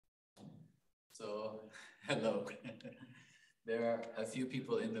Hello, hello. There are a few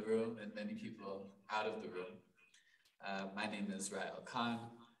people in the room and many people out of the room. My name is Rael Khan.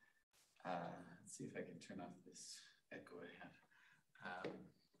 Let's see if I can turn off this echo I have.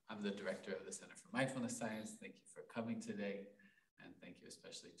 I'm the director of the Center for Mindfulness Science. Thank you for coming today. And thank you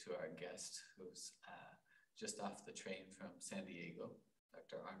especially to our guest who's just off the train from San Diego,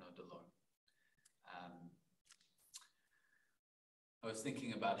 Dr. Arnaud Delorme. I was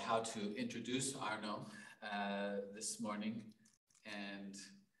thinking about how to introduce Arnaud this morning, and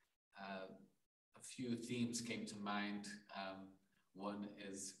a few themes came to mind. One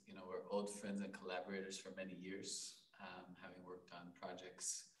is, we're old friends and collaborators for many years, having worked on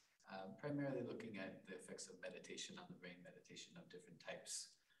projects primarily looking at the effects of meditation on the brain, meditation of different types,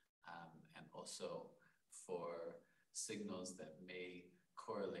 and also for signals that may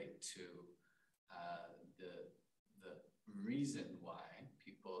correlate to the reason why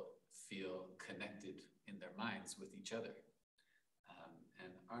people feel connected in their minds with each other.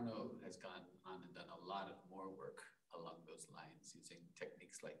 And Arnaud has gone on and done a lot of more work along those lines using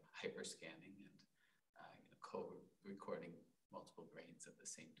techniques like hyperscanning and co-recording multiple brains at the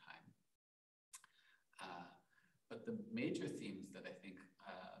same time. But the major themes that I think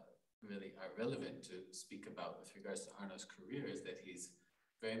really are relevant to speak about with regards to Arnaud's career is that he's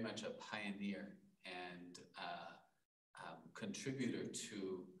very much a pioneer and contributor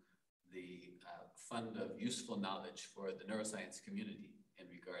to the fund of useful knowledge for the neuroscience community in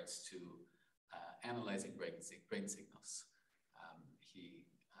regards to analyzing brain signals. He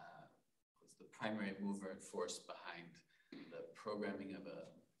was the primary mover and force behind the programming of a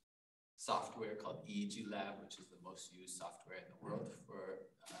software called EEG Lab, which is the most used software in the world for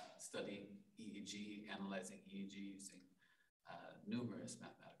studying EEG, analyzing EEG using numerous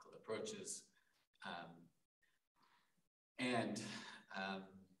mathematical approaches.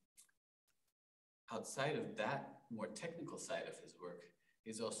 Outside of that more technical side of his work,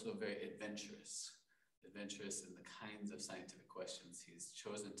 he's also very adventurous in the kinds of scientific questions he's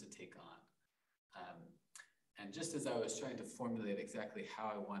chosen to take on. And just as I was trying to formulate exactly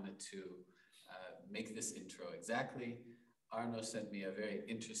how I wanted to make this intro exactly, Arnaud sent me a very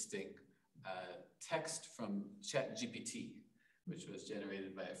interesting text from ChatGPT, which was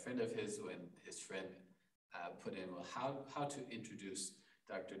generated by a friend of his when his friend put in, well, how to introduce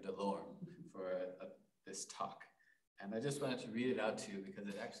Dr. Delorme for this talk. And I just wanted to read it out to you because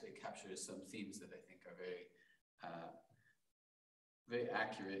it actually captures some themes that I think are very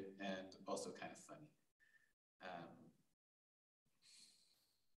accurate and also kind of funny.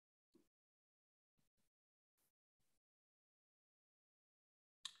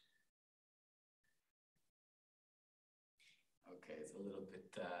 Okay, it's a little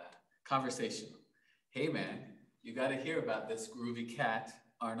bit conversational. Hey man, you got to hear about this groovy cat,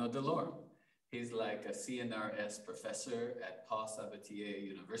 Arnaud Delorme. He's like a CNRS professor at Paul Sabatier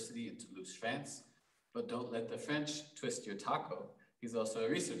University in Toulouse, France. But don't let the French twist your taco. He's also a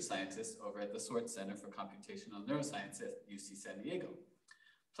research scientist over at the SWORD Center for Computational Neuroscience at UC San Diego.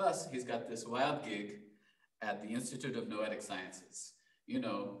 Plus, he's got this wild gig at the Institute of Noetic Sciences,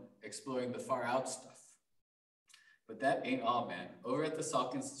 exploring the far out stuff. But that ain't all, man. Over at the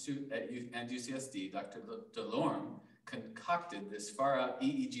Salk Institute and UCSD, Dr. Delorme concocted this far out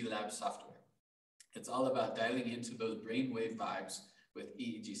EEG lab software. It's all about dialing into those brainwave vibes with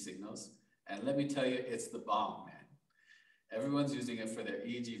EEG signals. And let me tell you, it's the bomb, man. Everyone's using it for their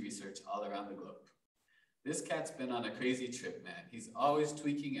EEG research all around the globe. This cat's been on a crazy trip, man. He's always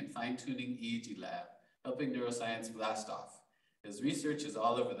tweaking and fine-tuning EEG lab, helping neuroscience blast off. His research is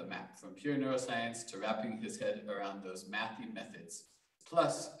all over the map, from pure neuroscience to wrapping his head around those mathy methods.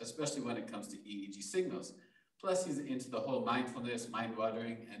 Plus, especially when it comes to EEG signals, plus he's into the whole mindfulness,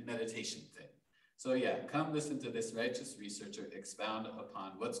 mind-watering, and meditation thing. So yeah, come listen to this righteous researcher expound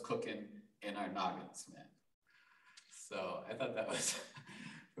upon what's cooking in our noggins, man. So I thought that was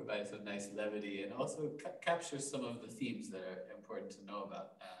provide some nice levity and also captures some of the themes that are important to know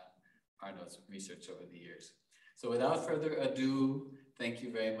about Arnaud's research over the years. So without further ado, thank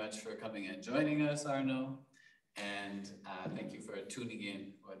you very much for coming and joining us, Arnaud. And thank you for tuning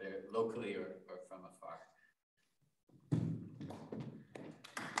in, whether locally or from afar.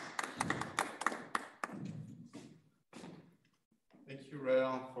 Thank you,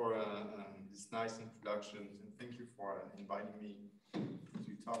 Rael, for this nice introduction, and thank you for inviting me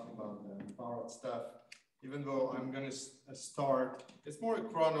to talk about the power of stuff. Even though I'm going to start, it's more a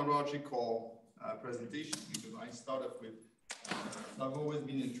chronological presentation because I start off with, I've always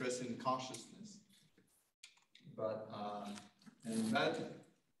been interested in consciousness, but and that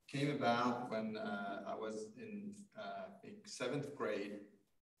came about when I was in I think 7th grade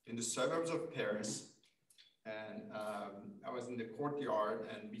in the suburbs of Paris. And I was in the courtyard.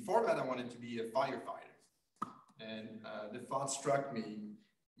 And before that, I wanted to be a firefighter. And the thought struck me,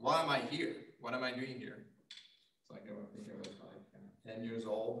 why am I here? What am I doing here? So I think I was like 10 years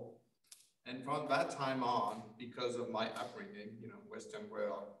old. And from that time on, because of my upbringing, you know, Western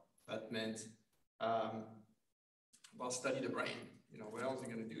world, that meant, well, study the brain. You know, what else are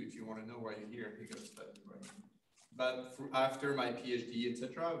you going to do if you want to know why you're here? You're going to study the brain. But after my PhD,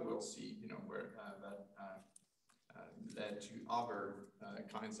 etc., we'll see, you know, where that led to other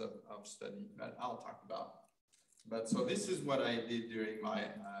kinds of study that I'll talk about. But so this is what I did during my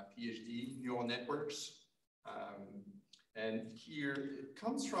PhD, neural networks. And here it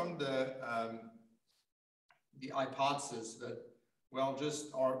comes from the hypothesis that, well,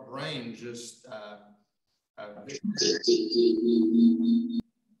 just our brain just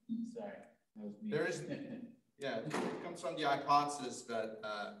there is, yeah, it comes from the hypothesis that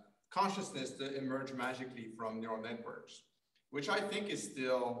consciousness to emerge magically from neural networks, which I think is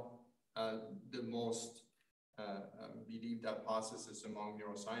still the most believed hypothesis among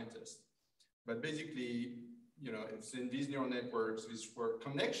neuroscientists. But basically, you know, it's in these neural networks, these were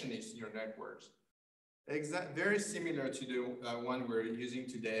connectionist neural networks, very similar to the one we're using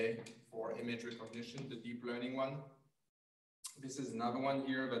today for image recognition, the deep learning one. This is another one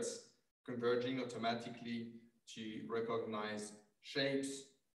here that's converging automatically to recognize shapes.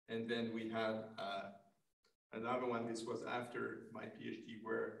 And then we had another one, this was after my PhD,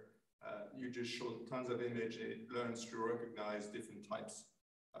 where you just showed tons of image and it learns to recognize different types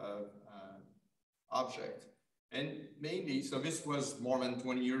of object. And mainly, so this was more than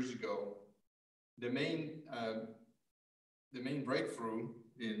 20 years ago. The main breakthrough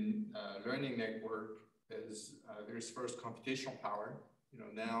in learning network is there's first computational power. You know,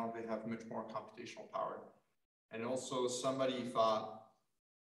 now they have much more computational power. And also somebody thought,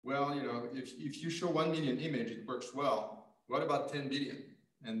 well, you know, if you show 1 million image, it works well. What about 10 billion?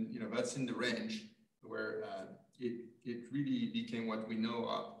 And, you know, that's in the range where it really became what we know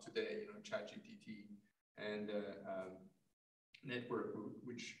of today, you know, ChatGPT and network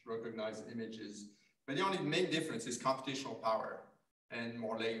which recognize images. But the only main difference is computational power and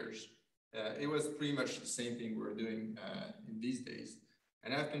more layers. It was pretty much the same thing we're doing in these days.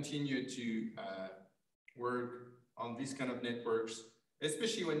 And I've continued to work on these kind of networks,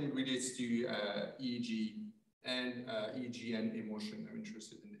 especially when it relates to EEG and emotion. I'm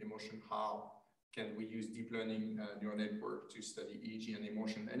interested in emotion. How can we use deep learning neural network to study EEG and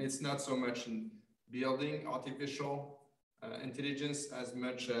emotion? And it's not so much in building artificial intelligence as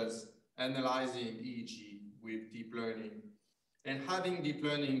much as analyzing EEG with deep learning and having deep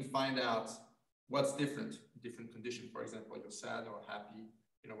learning find out what's different condition. For example, you're sad or happy,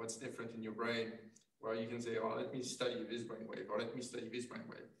 you know, what's different in your brain, where you can say, oh, let me study this brainwave, or let me study this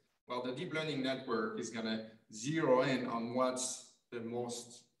brainwave. Well, the deep learning network is going to zero in on what's the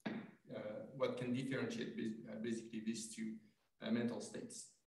most, what can differentiate basically these two mental states.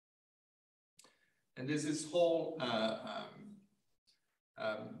 And there's this whole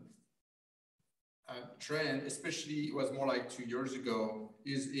trend, especially it was more like 2 years ago,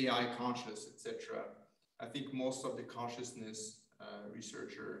 is AI conscious, etc. I think most of the consciousness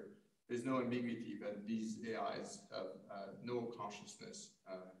researcher, there's no ambiguity that these AIs have no consciousness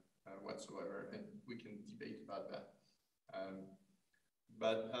whatsoever, and we can debate about that.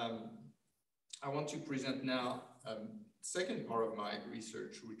 But I want to present now second part of my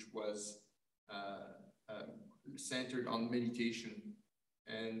research, which was centered on meditation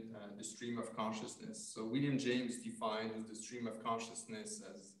and the stream of consciousness. So William James defined the stream of consciousness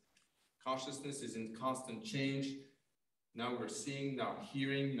as consciousness is in constant change. Now we're seeing, now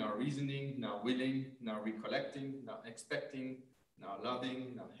hearing, now reasoning, now willing, now recollecting, now expecting, now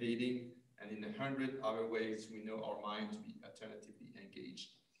loving, now hating, and in 100 other ways we know our mind to be alternatively engaged.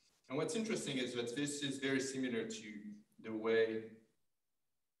 And what's interesting is that this is very similar to the way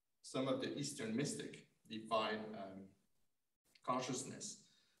some of the Eastern mystic define consciousness.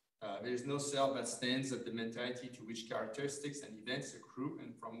 There is no self that stands at the mentality to which characteristics and events accrue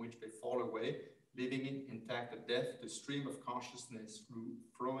and from which they fall away, leaving it intact at death. The stream of consciousness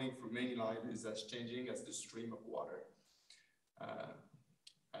flowing through many lives is as changing as the stream of water.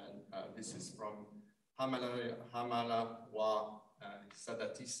 This is from Hamala wa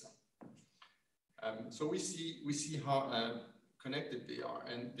Sadatisa. So we see how connected they are,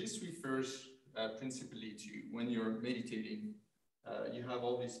 and this refers principally to when you're meditating. You have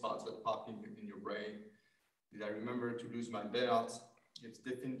all these thoughts that pop in your brain. Did I remember to lose my belt? It's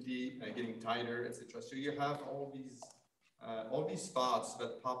definitely getting tighter, etc. So you have all these thoughts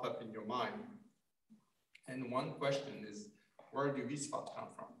that pop up in your mind. And one question is, Where do these thoughts come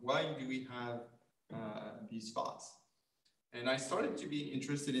from? Why do we have these thoughts? And I started to be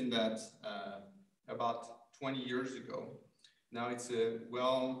interested in that about 20 years ago. Now it's a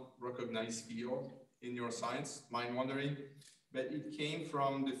well-recognized field in neuroscience, mind wandering, but it came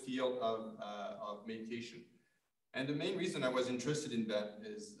from the field of meditation. And the main reason I was interested in that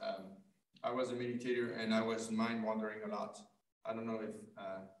is I was a meditator and I was mind wandering a lot. I don't know if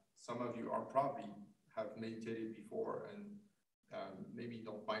some of you are probably have meditated before and maybe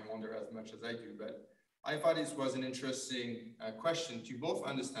don't mind wander as much as I do, but I thought this was an interesting question to both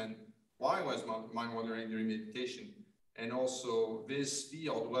understand why I was mind wandering during meditation, and also this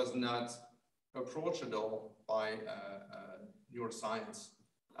field was not approachable by neuroscience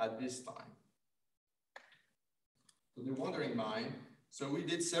at this time. So the wandering mind, so we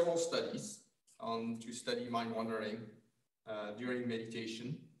did several studies to study mind wandering during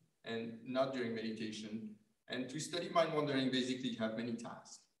meditation and not during meditation. And to study mind wandering, basically you have many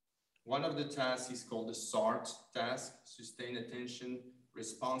tasks. One of the tasks is called the SART task, Sustained Attention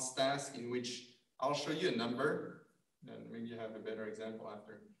Response task, in which I'll show you a number, and maybe you have a better example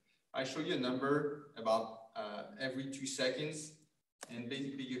after. I show you a number about every 2 seconds, and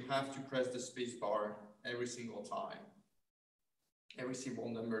basically you have to press the space bar every single time. Every single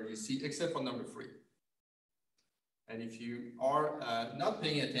number you see, except for number 3. And if you are not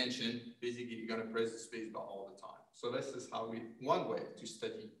paying attention, basically you're going to press the space bar all the time. So this is how one way to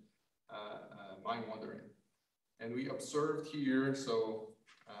study mind wandering. And we observed here, so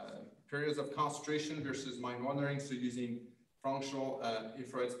periods of concentration versus mind wandering. So using functional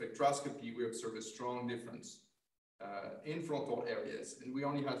infrared spectroscopy, we observe a strong difference in frontal areas. And we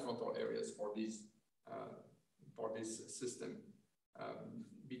only had frontal areas for this system.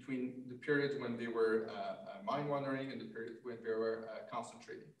 Between the periods when they were mind wandering and the periods when they were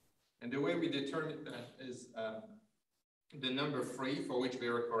concentrating. And the way we determined that is the number 3 for which they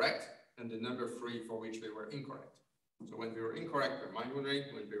were correct and the number 3 for which they were incorrect. So when they were incorrect, they were mind wandering.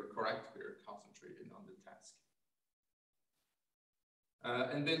 When they were correct, they were concentrating on the task.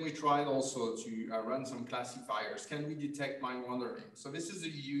 And then we tried also to run some classifiers. Can we detect mind wandering? So this is a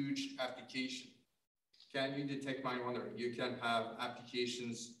huge application. Can you detect mind wandering? You can have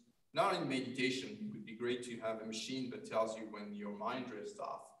applications, not in meditation. It would be great to have a machine that tells you when your mind drifts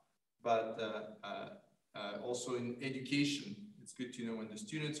off, but also in education. It's good to know when the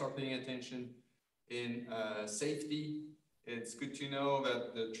students are paying attention. In safety, it's good to know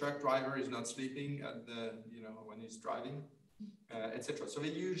that the truck driver is not sleeping at when he's driving, etc. So a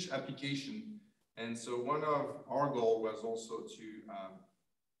huge application. And so one of our goals was also to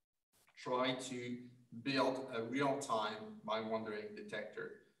try to build a real-time mind wandering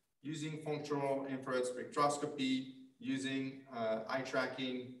detector using functional infrared spectroscopy, using eye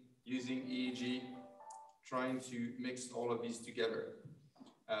tracking, using EEG, trying to mix all of these together.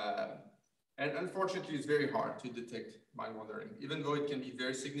 And unfortunately, it's very hard to detect mind wandering. Even though it can be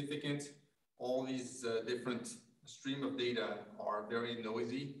very significant, all these different stream of data are very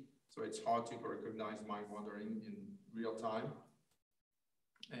noisy, so it's hard to recognize mind wandering in real time.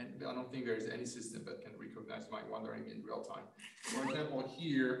 And I don't think there's any system that can recognize mind wandering in real time. For example,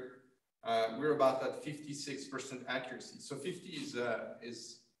 here, we're about at 56% accuracy. So 50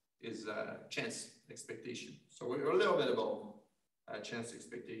 is chance expectation. So we're a little bit above chance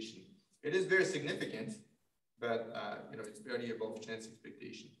expectation. It is very significant, but it's barely above chance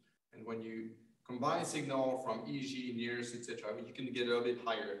expectation. And when you combine signal from EEG, NIRS, etc., you can get a little bit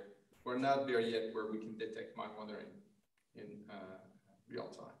higher. We're not there yet where we can detect mind wandering in real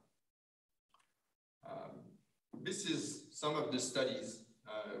time. This is some of the studies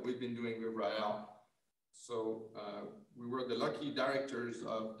we've been doing with Rael. So we were the lucky directors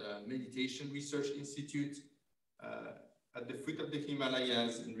of the Meditation Research Institute at the foot of the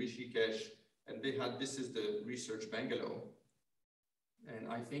Himalayas in Rishikesh, and this is the research bungalow. And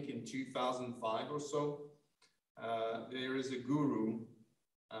I think in 2005 or so, there is a guru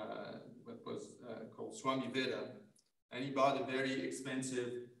that was called Swami Veda, and he bought a very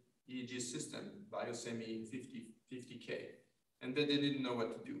expensive EEG system, Biosemi 50K, and they didn't know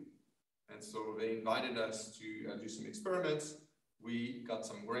what to do. And so they invited us to do some experiments. We got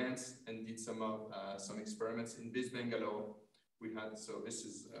some grants and did some experiments in this bungalow. So this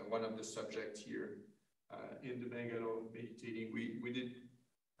is one of the subjects here in the bungalow meditating. We did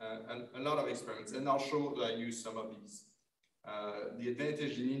a lot of experiments, and I'll show you some of these. The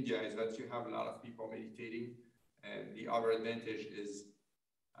advantage in India is that you have a lot of people meditating, and the other advantage is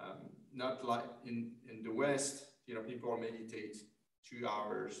not like in the West, people meditate 2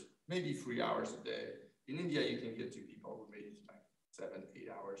 hours, maybe 3 hours a day. In India, you can get to people who meditate like 7, 8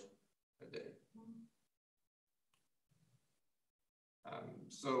 hours a day.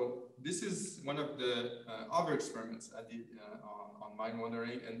 So this is one of the other experiments I did on mind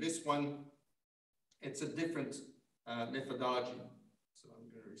wandering, and this one, it's a different methodology. So I'm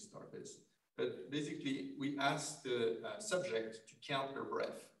going to restart this. But basically, we asked the subject to count their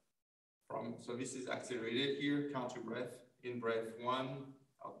breath. So this is accelerated here, count your breath, in breath 1,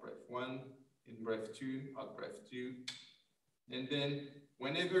 out breath 1, in breath 2, out breath 2. And then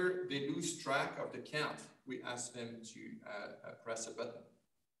whenever they lose track of the count, we ask them to press a button.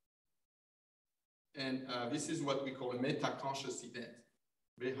 And this is what we call a meta-conscious event.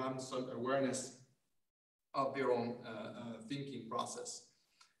 They have some awareness of their own thinking process.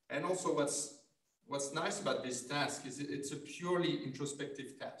 And also what's nice about this task is it's a purely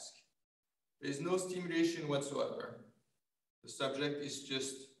introspective task. There's no stimulation whatsoever. The subject is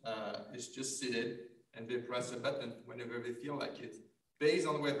just seated and they press a button whenever they feel like it, based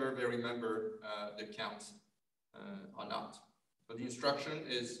on whether they remember the count or not. So the instruction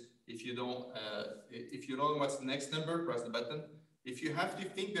is, if you don't know what's the next number, press the button. If you have to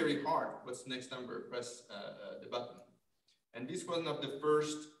think very hard, what's the next number, press the button. And this was not the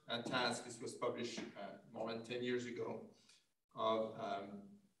first task. This was published more than 10 years ago of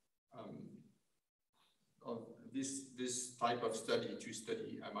this type of study, to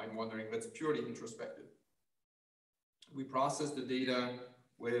study mind wandering, that's purely introspective. We process the data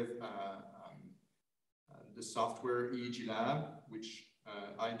with the software EEG Lab, which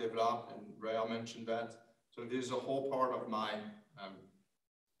I developed, and Rhea mentioned that. So there's a whole part of my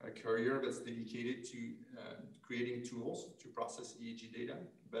career that's dedicated to creating tools to process EEG data.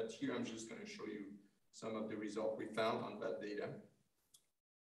 But here I'm just going to show you some of the results we found on that data.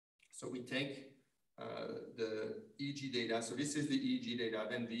 So we take the EEG data. So this is the EEG data.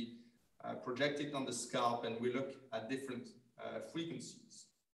 Then we project it on the scalp and we look at different frequencies.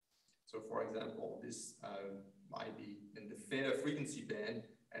 So for example, this might be in the theta frequency band.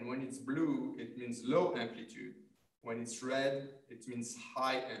 And when it's blue, it means low amplitude. When it's red, it means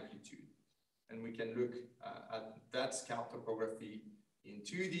high amplitude. And we can look at that scalp topography in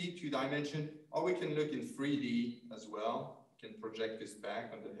 2D, 2-dimension, or we can look in 3D as well. We can project this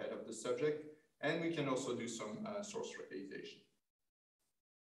back on the head of the subject. And we can also do some source localization.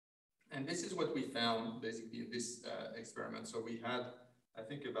 And this is what we found basically in this experiment. So we had, I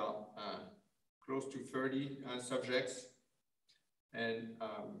think, about close to 30 subjects. And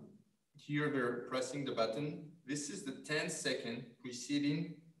here they're pressing the button. This is the 10-second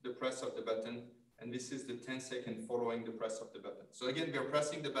preceding the press of the button. And this is the 10-second following the press of the button. So again, they're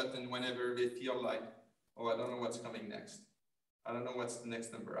pressing the button whenever they feel like, oh, I don't know what's coming next. I don't know what's the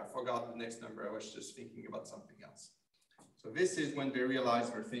next number. I forgot the next number. I was just thinking about something else. So this is when they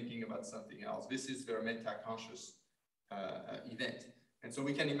realize we're thinking about something else. This is their meta-conscious event. And so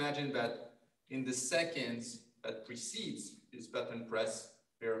we can imagine that in the seconds that precedes this button press,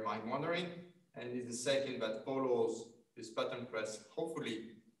 they're mind wandering. And in the second that follows this button press,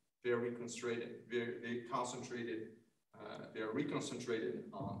 hopefully they're reconcentrated. They're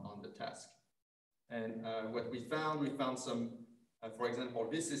reconcentrated on the task. And what we found some, for example,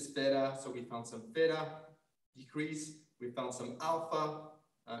 this is theta. So we found some theta decrease. We found some alpha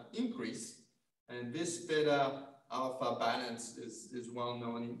increase. And this theta alpha balance is well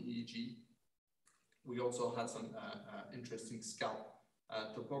known in EEG. We also had some interesting scalp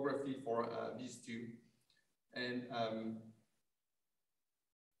topography for these two. And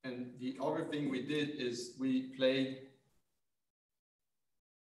the other thing we did is we played,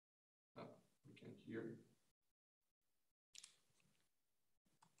 we can't hear.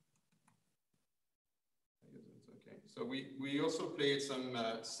 I guess it's okay. So we also played some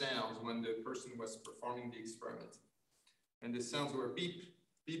sounds when the person was performing the experiment. And the sounds were beep,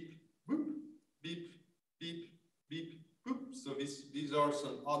 beep, whoop, beep, beep, beep, whoop. So these are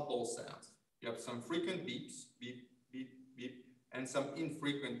some oddball sounds. You have some frequent beeps, beep, beep, beep, and some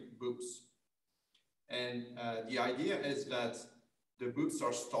infrequent boops. And the idea is that the boops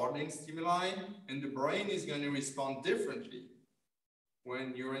are startling stimuli, and the brain is going to respond differently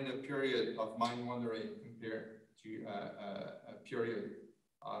when you're in a period of mind wandering compared to a period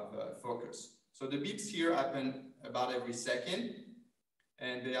of focus. So the beeps here happen about every second,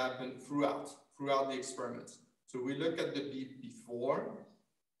 and they happen throughout the experiments. So we look at the beep before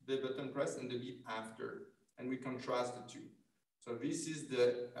the button press and the beep after, and we contrast the two. So this is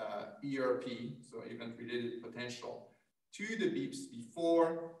the ERP, so event-related potential, to the beeps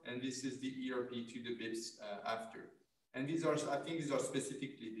before, and this is the ERP to the beeps after. And these are, I think these are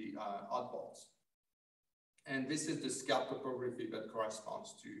specifically the oddballs. And this is the scalp topography that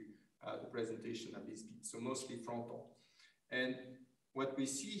corresponds to the presentation of these beeps, so mostly frontal. And what we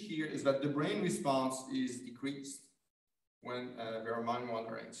see here is that the brain response is decreased. when they are mind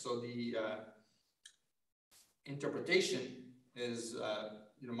wandering. So the interpretation is,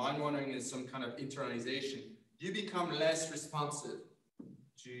 mind wandering is some kind of internalization. You become less responsive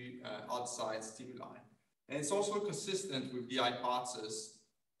to outside stimuli. And it's also consistent with the hypothesis,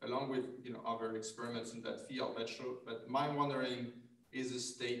 along with other experiments in that field that show that mind wandering is a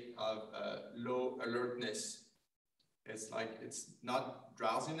state of low alertness. It's not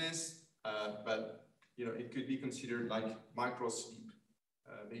drowsiness, but it could be considered like micro sleep,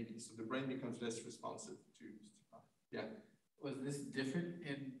 maybe. So the brain becomes less responsive to stimuli. Yeah. Was this different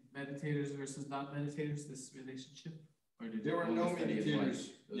in meditators versus non-meditators, this relationship? Or did there were no meditators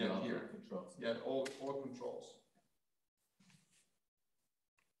here. Controls? Yeah, all controls.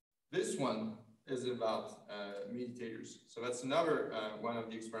 This one is about meditators. So that's another one of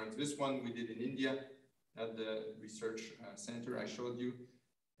the experiments. This one we did in India at the research center I showed you.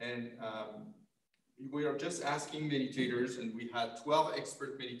 And we are just asking meditators, and we had 12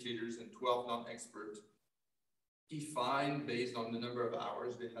 expert meditators and 12 non-expert, defined based on the number of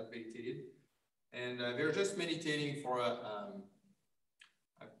hours they had meditated. And they're just meditating for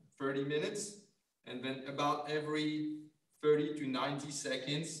 30 minutes. And then about every 30 to 90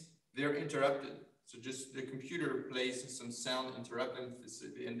 seconds, they're interrupted. So just the computer plays some sound interruption,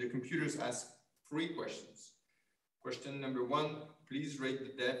 and the computers ask 3 questions. Question number 1, please rate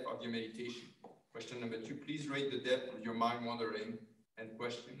the depth of your meditation. Question number 2, please rate the depth of your mind wandering. And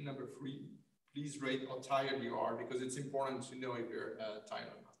question number 3, please rate how tired you are, because it's important to know if you're tired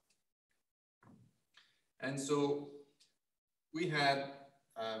or not. And so we had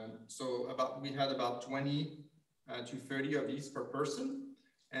about 20 to 30 of these per person,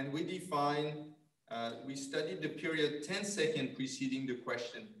 and we we studied the period 10 seconds preceding the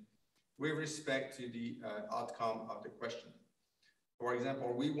question with respect to the outcome of the question. For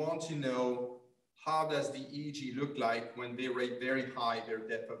example, we want to know, how does the EEG look like when they rate very high their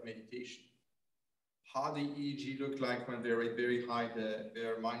depth of meditation? How the EEG look like when they rate very high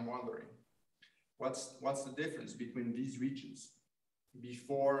their mind wandering? What's the difference between these regions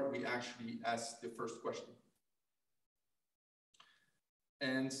before we actually ask the first question?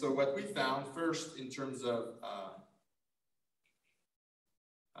 And so what we found first in terms of,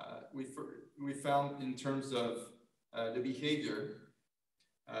 we found in terms of the behavior,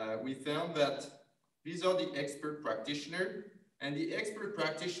 we found that these are the expert practitioner, and the expert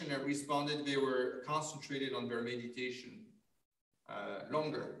practitioner responded they were concentrated on their meditation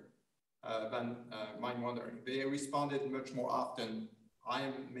longer than mind wandering. They responded much more often, I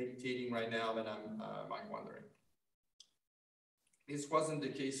am meditating right now, than I'm mind wandering. This wasn't the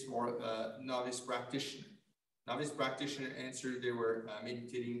case for novice practitioner. Novice practitioner answered they were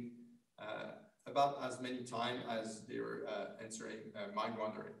meditating about as many times as they were answering mind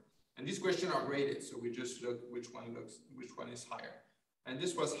wandering. And these questions are graded, so we just look which one is higher. And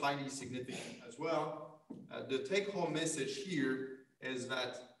this was highly significant as well. The take-home message here is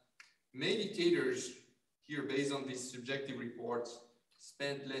that meditators here, based on these subjective reports,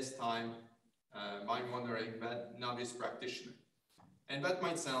 spent less time mind wandering than novice practitioner. And that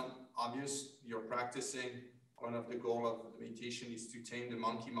might sound obvious. You're practicing. One of the goals of the meditation is to tame the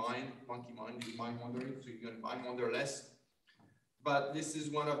monkey mind. Monkey mind is mind wandering, so you're going to mind wander less. But this is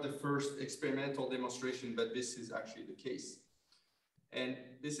one of the first experimental demonstrations that this is actually the case. And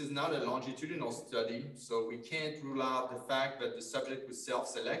this is not a longitudinal study, so we can't rule out the fact that the subject would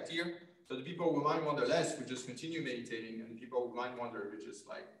self-select here. So the people who mind wander less would just continue meditating, and the people who mind wander would just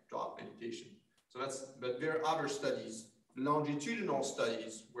like drop meditation. So but there are other studies, longitudinal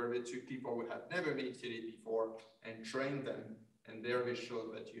studies, where they took people who had never meditated before and trained them, and there they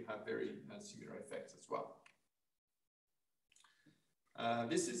showed that you have very similar effects as well.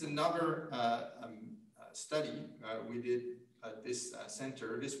 This is another study we did at this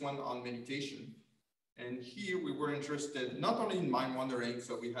center, this one on meditation. And here we were interested not only in mind wandering,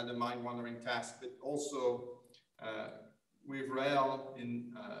 so we had a mind wandering task, but also with REL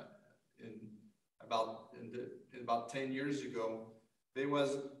about 10 years ago, there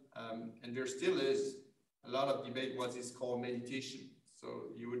was, and there still is, a lot of debate what is called meditation.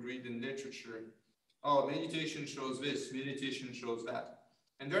 So you would read in literature, oh, meditation shows this, meditation shows that.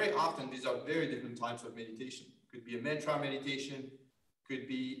 And very often, these are very different types of meditation. Could be a mantra meditation, could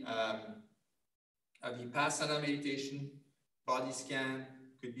be a Vipassana meditation, body scan,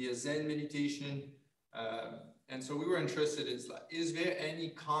 could be a Zen meditation. And so we were interested in, is there any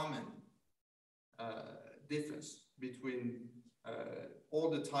common difference between all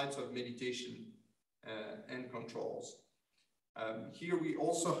the types of meditation and controls? Here we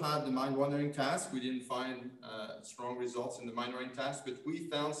also had the mind wandering task. We didn't find strong results in the mind wandering task, but we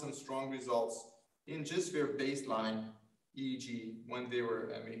found some strong results in just their baseline EEG when they were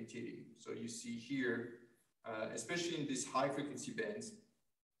meditating. So you see here, especially in these high frequency bands,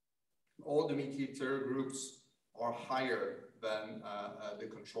 all the meditator groups are higher than the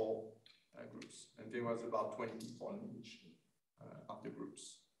control groups. And there was about 20 people in each of the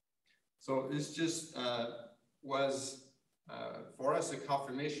groups. So this just was for us a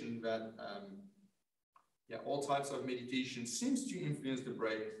confirmation that yeah, all types of meditation seems to influence the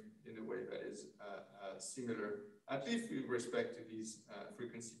brain in a way that is similar, at least with respect to these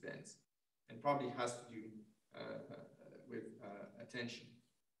frequency bands, and probably has to do with attention.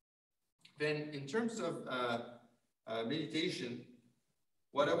 Then in terms of meditation,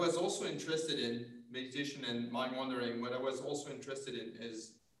 what I was also interested in, meditation and mind wandering, what I was also interested in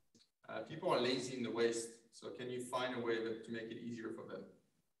is people are lazy in the West, so can you find a way to make it easier for them?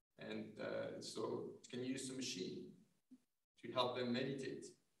 And so can you use a machine to help them meditate?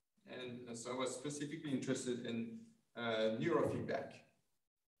 And so I was specifically interested in neurofeedback.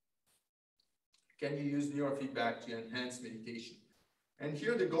 Can you use neurofeedback to enhance meditation? And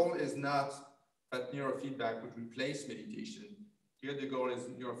here the goal is not that neurofeedback would replace meditation. Here the goal is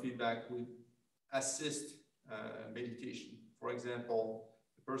neurofeedback would assist meditation. For example,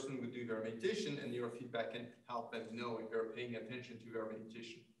 the person would do their meditation and neurofeedback can help them know if they're paying attention to their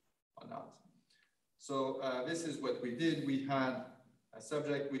meditation or not. So this is what we did. We had a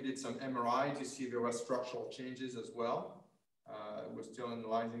subject, we did some MRI to see if there were structural changes as well. We're still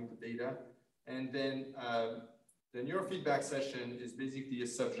analyzing the data. And then the neurofeedback session is basically a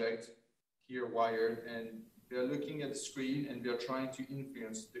subject here wired, and they're looking at the screen and they're trying to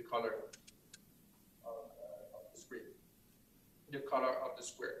influence the color of the screen, the color of the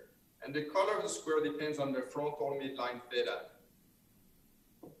square. And the color of the square depends on the frontal midline theta,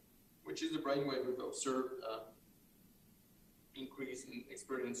 which is the brainwave we've observed increase in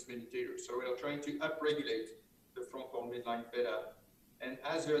experienced meditators. So we are trying to upregulate the frontal midline theta. And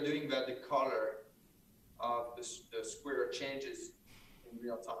as we are doing that, the color of the square changes in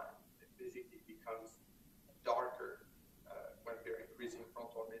real time. It basically becomes darker when they're increasing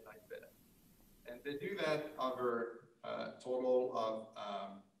frontal midline theta. And they do that over a total of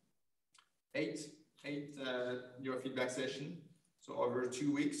eight neurofeedback sessions, so over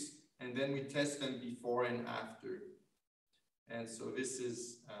 2 weeks. And then we test them before and after. And so this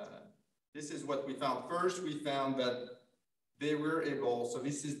is what we found. First, we found that they were able, so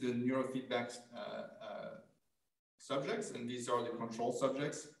this is the neurofeedback subjects, and these are the control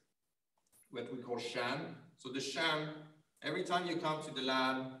subjects, what we call sham. So the sham, every time you come to the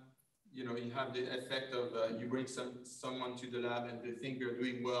lab, you know, you have the effect of you bring someone to the lab and they think they're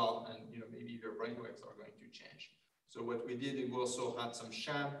doing well, and you know, maybe their brainwaves are going to change. So what we did, we also had some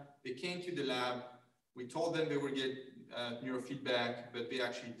sham. They came to the lab. We told them they would get neurofeedback, but they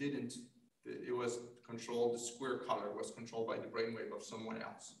actually didn't. It was controlled, the square color was controlled by the brainwave of someone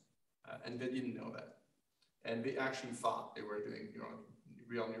else. And they didn't know that. And they actually thought they were doing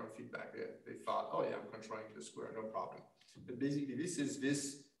real neurofeedback. They thought, oh yeah, I'm controlling the square, no problem. But basically this is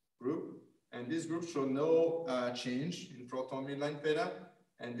this group, and this group showed no change in frontal midline theta,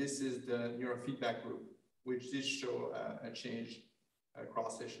 and this is the neurofeedback group, which did show a change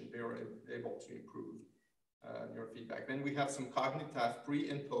cross session. They were able to improve neurofeedback. Then we have some cognitive tasks pre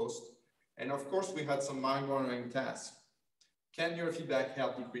and post. And of course, we had some mind wandering tasks. Can neurofeedback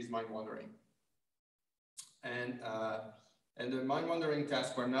help decrease mind wandering? And the mind wandering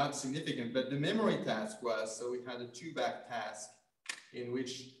tasks were not significant, but the memory task was. So we had a 2-back task in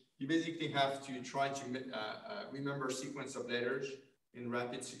which you basically have to try to remember a sequence of letters in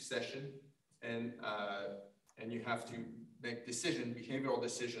rapid succession. And you have to make behavioral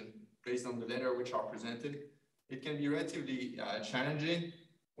decision based on the letter which are presented. It can be relatively challenging.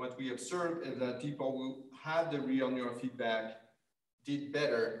 What we observed is that people who had the real neurofeedback did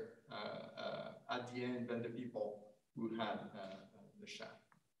better at the end than the people who had the sham.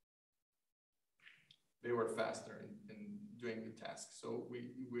 They were faster in doing the task. So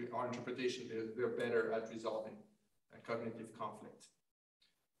our interpretation is they're better at resolving cognitive conflict.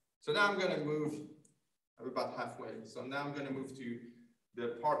 So now I'm going to move, I'm about halfway. So now I'm going to move to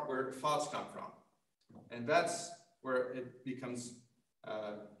the part where the thoughts come from. And that's where it becomes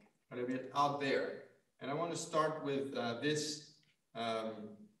a little bit out there. And I want to start with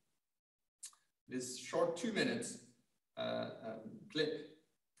this short 2 minutes clip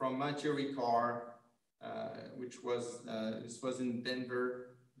from Mathieu Ricard, which was, this was in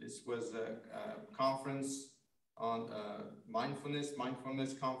Denver. This was a conference on mindfulness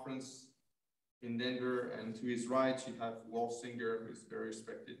conference in Denver. And to his right, you have Wolfsinger, who's a very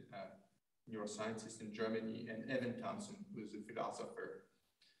respected neuroscientist in Germany, and Evan Thompson, who's a philosopher.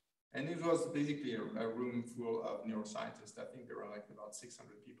 And it was basically a room full of neuroscientists. I think there were like about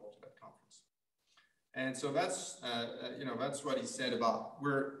 600 people to that conference. And so that's, that's what he said about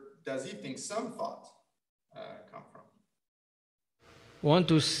where does he think some thought come from? I want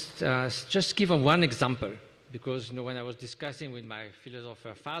to just give one example, because when I was discussing with my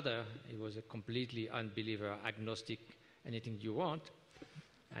philosopher father, he was a completely unbeliever, agnostic, anything you want.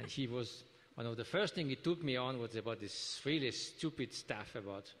 And he was, one of the first things he took me on was about this really stupid stuff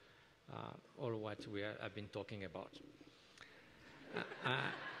about all what I've been talking about.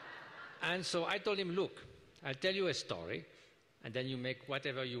 And so I told him, look, I'll tell you a story, and then you make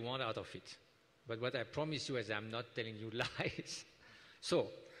whatever you want out of it. But what I promise you is I'm not telling you lies. So,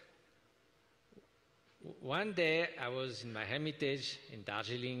 one day I was in my hermitage in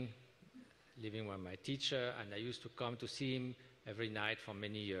Darjeeling, living with my teacher, and I used to come to see him every night for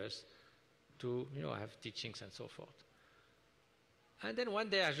many years to, have teachings and so forth. And then one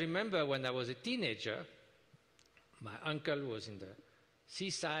day I remember when I was a teenager, my uncle was in the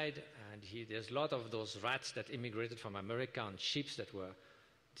seaside, and there's a lot of those rats that immigrated from America on ships that were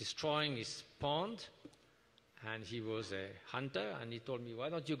destroying his pond. And he was a hunter, and he told me, why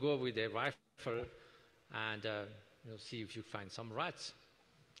don't you go with a rifle and see if you find some rats.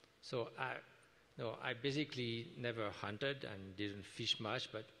 So I basically never hunted and didn't fish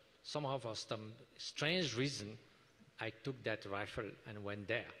much, but somehow for some strange reason, I took that rifle and went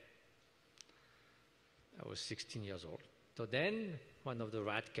there. I was 16 years old. So then one of the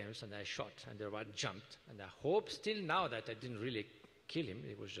rat came and I shot, and the rat jumped. And I hope still now that I didn't really kill him.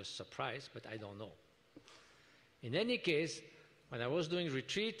 It was just surprise, but I don't know. In any case, when I was doing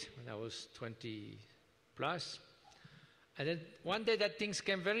retreat, when I was 20 plus, and then one day that things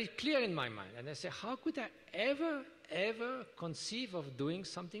came very clear in my mind. And I said, how could I ever conceive of doing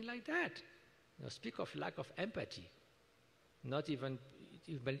something like that? Speak of lack of empathy. Not even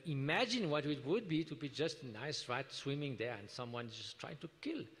imagine what it would be to be just a nice rat swimming there and someone just trying to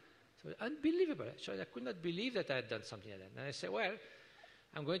kill. So unbelievable. So I could not believe that I had done something like that. And I said, well,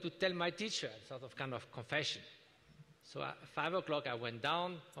 I'm going to tell my teacher, sort of kind of confession. So at 5 o'clock, I went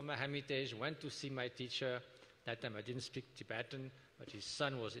down from my hermitage, went to see my teacher. That time I didn't speak Tibetan, but his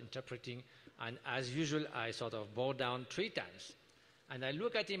son was interpreting. And as usual, I sort of bowed down 3 times. And I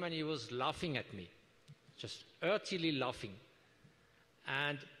looked at him and he was laughing at me, just heartily laughing.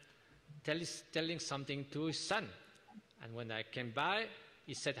 And telling something to his son. And when I came by,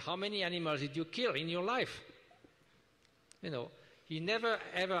 he said, how many animals did you kill in your life? He never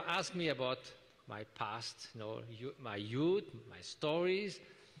ever asked me about my past, my youth, my stories.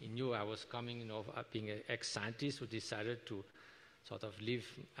 He knew I was coming, being an ex-scientist who decided to sort of live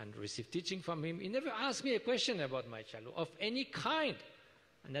and receive teaching from him. He never asked me a question about my childhood of any kind.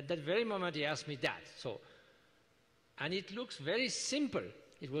 And at that very moment, he asked me that. And it looks very simple.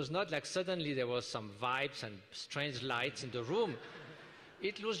 It was not like suddenly there was some vibes and strange lights in the room.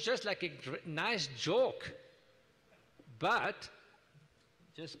 It was just like a nice joke. But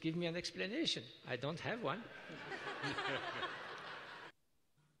just give me an explanation. I don't have one.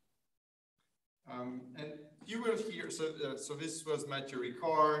 And you will hear, so this was Mathieu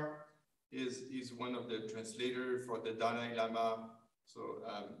Ricard, is one of the translators for the Dalai Lama. So,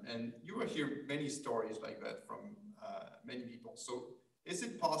 and you will hear many stories like that from many people. So is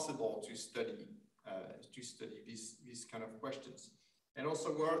it possible to study these kind of questions? And also,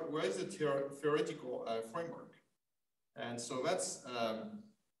 where is the theoretical framework? And so that's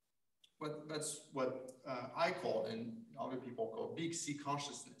what I call, and other people call, big C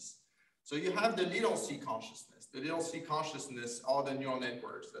consciousness. So you have the little c consciousness. The little c consciousness are the neural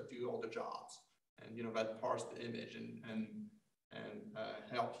networks that do all the jobs, and that parse the image and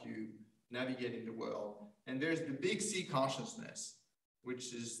help you navigate in the world. And there's the big C consciousness,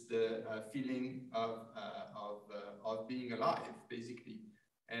 which is the feeling of being alive, basically,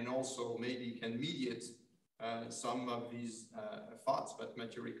 and also maybe can mediate some of these thoughts that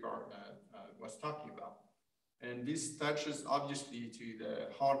Mathieu Ricard was talking about. And this touches obviously to the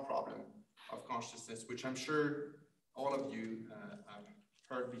hard problem of consciousness, which I'm sure all of you have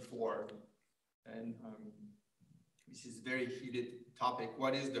heard before. And this is a very heated topic.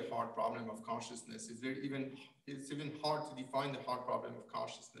 What is the hard problem of consciousness? It's even hard to define the hard problem of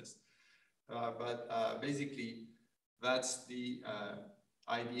consciousness. But basically, that's the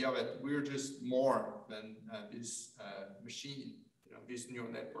idea that we're just more than this machine, this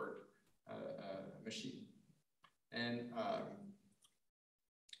neural network machine. And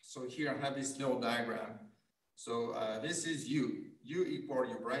so here I have this little diagram. So this is you. You equal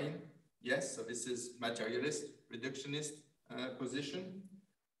your brain. Yes, so this is materialist, reductionist position.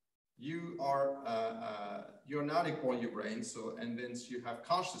 You you're not equal your brain. So, and then so you have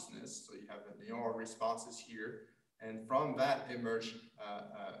consciousness. So you have the neural responses here. And from that emerge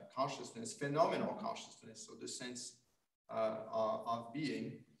consciousness, phenomenal consciousness. So the sense of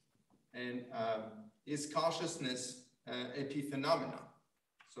being. And is consciousness epiphenomenon?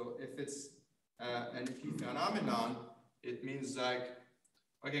 So if it's an epiphenomenon, it means like,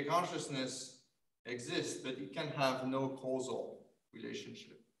 okay, consciousness exists, but it can have no causal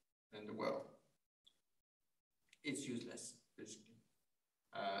relationship in the world. It's useless, basically.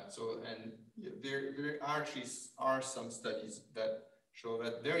 And there actually are some studies that show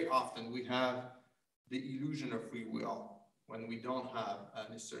that very often we have the illusion of free will when we don't have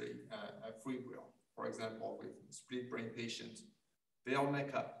necessarily a free will. For example, with split brain patients, they'll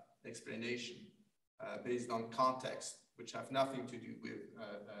make up explanation based on context, which have nothing to do with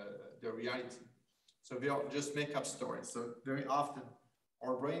the reality. So they'll just make up stories. So very often,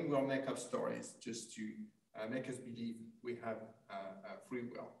 our brain will make up stories just to make us believe we have free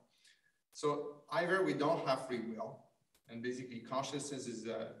will. So either we don't have free will, and basically consciousness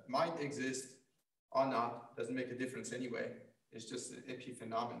might exist or not, doesn't make a difference anyway. It's just an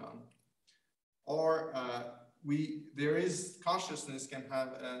epiphenomenon. Or there is consciousness can have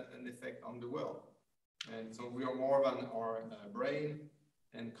an effect on the world. And so we are more than our brain,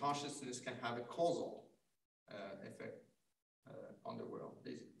 and consciousness can have a causal effect on the world,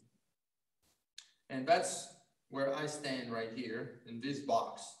 basically. And that's where I stand right here in this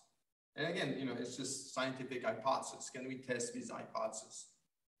box. And again, it's just scientific hypothesis. Can we test this hypothesis?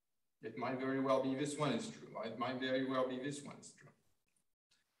 It might very well be this one is true. It might very well be this one is true.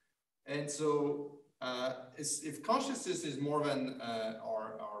 And so if consciousness is more than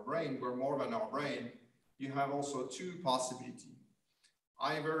our brain, we're more than our brain, you have also two possibilities.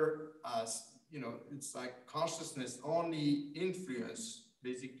 Either, it's like consciousness only influence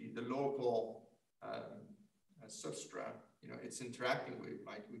basically the local substrate, it's interacting with,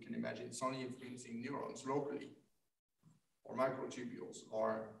 like we can imagine, it's only influencing neurons locally or microtubules,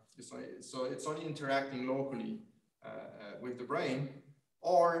 or so it's only interacting locally with the brain,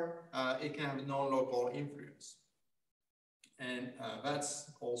 or it can have non-local influence. And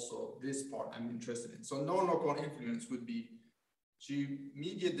that's also this part I'm interested in. So non-local influence would be to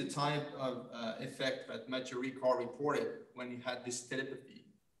mediate the type of effect that Mathieu Ricard reported when he had this telepathy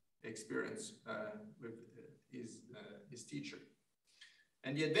experience with his teacher.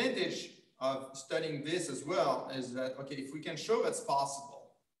 And the advantage of studying this as well is that, okay, if we can show that's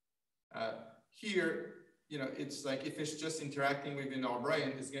possible, here, it's like if it's just interacting within our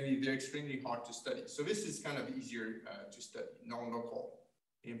brain, it's going to be extremely hard to study. So this is kind of easier to study, non-local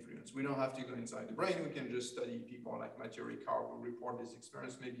influence. We don't have to go inside the brain. We can just study people like Mathieu Ricard who report this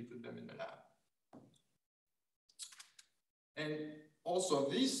experience, maybe put them in the lab. And also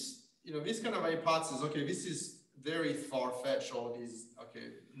this, this kind of hypothesis, okay, this is very far-fetched, all these, okay,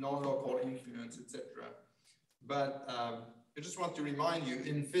 non-local influence, etc. But I just want to remind you,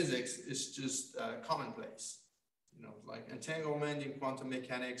 in physics, it's just commonplace. Like entanglement in quantum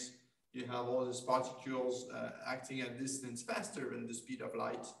mechanics, you have all these particles acting at distance faster than the speed of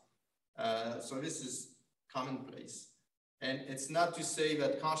light. So this is commonplace. And it's not to say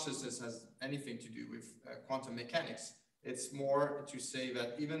that consciousness has anything to do with quantum mechanics. It's more to say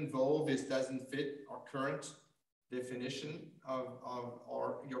that even though this doesn't fit our current definition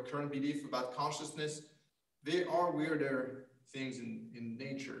or your current belief about consciousness, there are weirder things in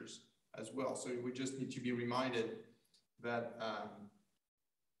natures as well. So we just need to be reminded that,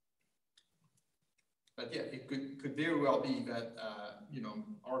 but yeah, it could very well be that,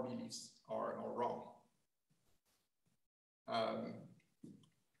 our beliefs are wrong.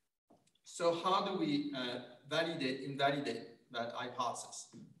 So how do we invalidate that hypothesis?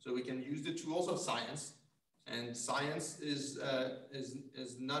 So we can use the tools of science, and science is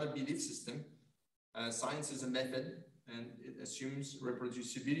not a belief system. Science is a method, and it assumes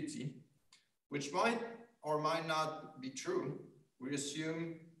reproducibility, which might or might not be true. We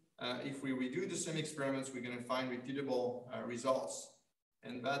assume if we redo the same experiments, we're going to find repeatable results.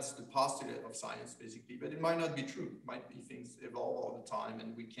 And that's the postulate of science, basically. But it might not be true. It might be things evolve all the time,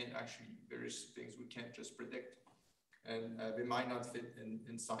 and we can't actually, various things we can't just predict. And they might not fit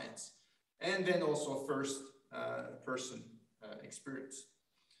in science. And then also first person experience,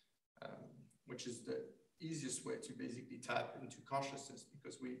 which is the easiest way to basically tap into consciousness,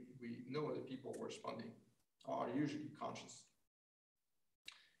 because we know the people who are responding are usually conscious.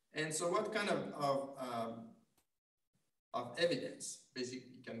 And so what kind of evidence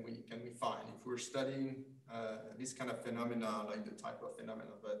basically can we find if we're studying this kind of phenomena, like the type of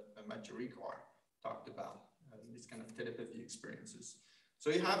phenomena that Mathieu Ricard talked about, this kind of telepathy experiences? So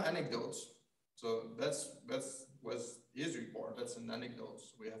you have anecdotes. So was his report. That's an anecdote.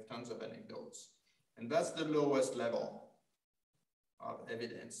 We have tons of anecdotes. And that's the lowest level of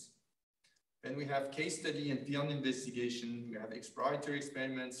evidence. Then we have case study and field investigation. We have exploratory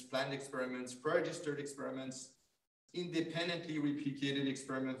experiments, planned experiments, pre-registered experiments, independently replicated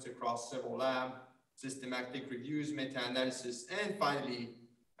experiments across several labs, systematic reviews, meta-analysis, and finally,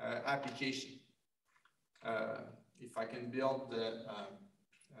 application. If I can build the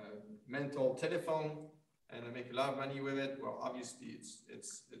mental telephone and I make a lot of money with it, well, obviously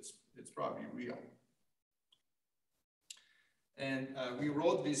it's probably real. And we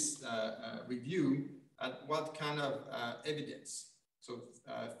wrote this review at what kind of evidence. So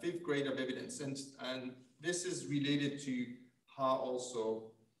 5th grade of evidence. And this is related to how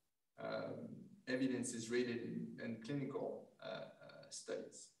also evidence is rated in clinical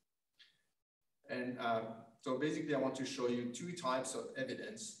studies. And so basically I want to show you 2 types of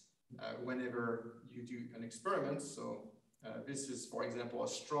evidence whenever you do an experiment. So this is, for example, a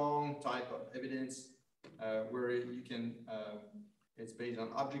strong type of evidence where you can, it's based on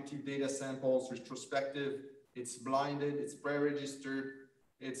objective data samples, retrospective, it's blinded, it's pre-registered,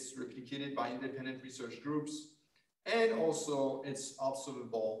 it's replicated by independent research groups, and also it's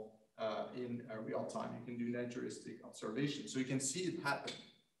observable in real time. You can do naturalistic observation. So you can see it happen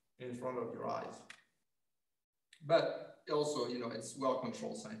in front of your eyes. But also, you know, it's well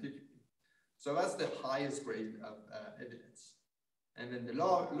controlled scientifically. So that's the highest grade of evidence. And then the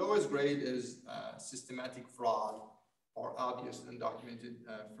lowest grade is systematic fraud or obvious undocumented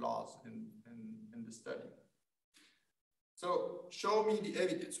flaws in the study. So show me the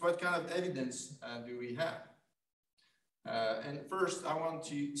evidence. What kind of evidence do we have? And first, I want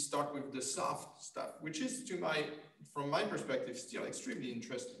to start with the soft stuff, which is, from my perspective, still extremely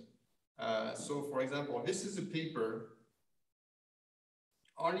interesting. So, for example, this is a paper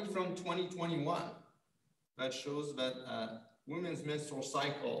only from 2021 that shows that women's menstrual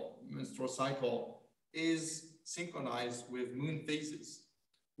cycle is synchronized with moon phases.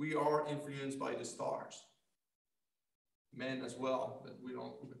 We are influenced by the stars. Men as well, but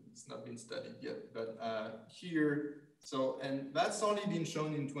it's not been studied yet. But here, and that's only been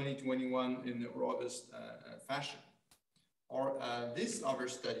shown in 2021 in a robust fashion. Or this other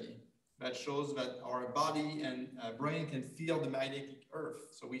study that shows that our body and brain can feel the magnetic earth.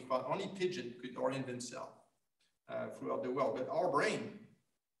 So we thought only pigeons could orient themselves throughout the world, but our brain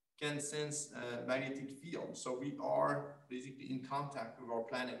can sense magnetic field. So we are basically in contact with our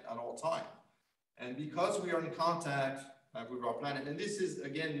planet at all time. And because we are in contact with our planet, and this is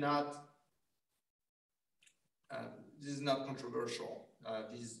again this is not controversial.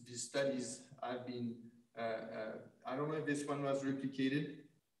 These studies have been, I don't know if this one was replicated.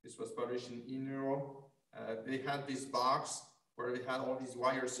 This was published in Neuro. They had this box where they had all these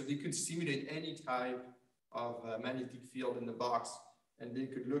wires, so they could simulate any type of magnetic field in the box, and they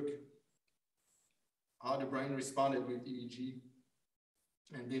could look how the brain responded with EEG.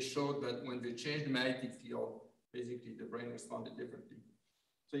 And they showed that when they changed the magnetic field, basically the brain responded differently.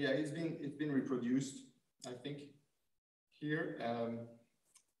 So yeah, it's been reproduced, I think, here.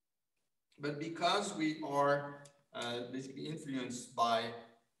 But because we are basically influenced by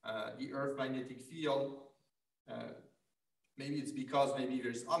the Earth magnetic field, maybe it's because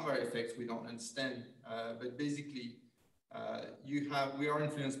there's other effects we don't understand, but basically we are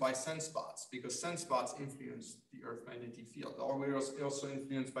influenced by sunspots because sunspots influence the Earth magnetic field, or we're also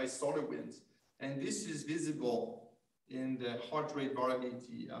influenced by solar winds. And this is visible in the heart rate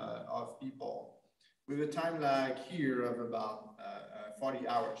variability of people with a time lag here of about 40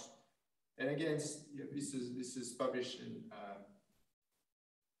 hours. And again, this is published in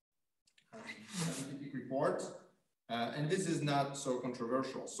scientific report, and this is not so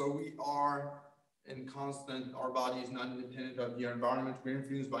controversial. So we are in constant, our body is not independent of the environment. We're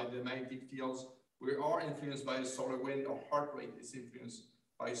influenced by the magnetic fields. We are influenced by the solar wind. Our heart rate is influenced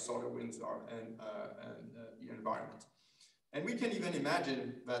by solar winds and the environment. And we can even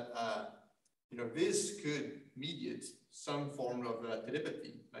imagine that this could mediate some form of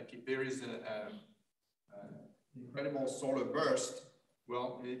telepathy. Like if there is an incredible solar burst,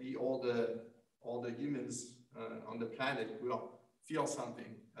 well, maybe all the humans on the planet will feel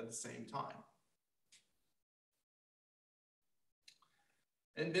something at the same time.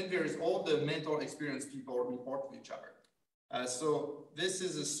 And then there's all the mental experience people report to each other. So this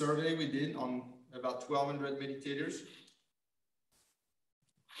is a survey we did on about 1,200 meditators,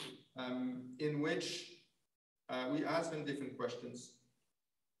 in which we asked them different questions.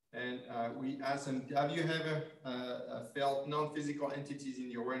 And we asked them, have you ever felt non-physical entities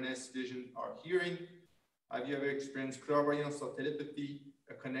in your awareness, vision, or hearing? Have you ever experienced clairvoyance or telepathy,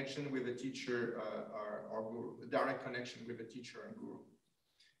 a connection with a teacher or guru, a direct connection with a teacher and guru.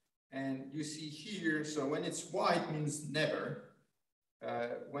 And you see here, so when it's white means never.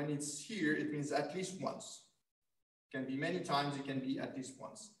 When it's here, it means at least once. It can be many times, it can be at least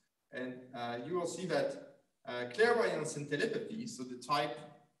once. And you will see that clairvoyance and telepathy, so the type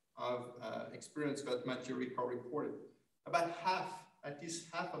of experience that Mathieu Ricard reported, about at least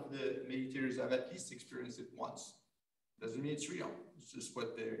half of the meditators have at least experienced it once. Doesn't mean it's real, it's just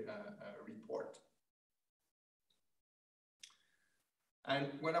what they report. And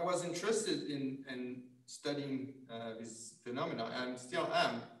when I was interested in studying this phenomena, and still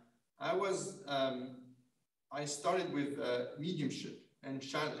am, I started with mediumship and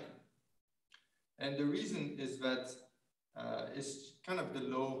channeling. And the reason is that it's kind of the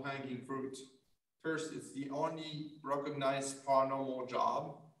low-hanging fruit. First, it's the only recognized paranormal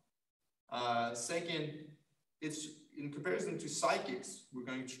job. Second, it's in comparison to psychics, we're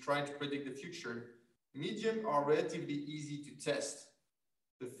going to try to predict the future. Medium are relatively easy to test.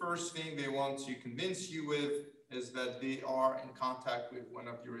 The first thing they want to convince you with is that they are in contact with one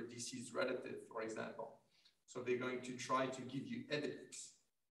of your deceased relatives, for example. So they're going to try to give you evidence.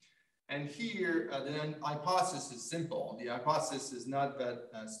 And here, the hypothesis is simple. The hypothesis is not that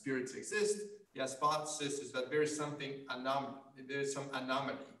spirits exist. The hypothesis is that there is something there's some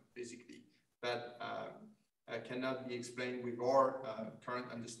anomaly, basically, that cannot be explained with our current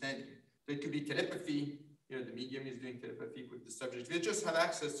understanding. So it could be telepathy. You know, the medium is doing telepathy with the subject. They just have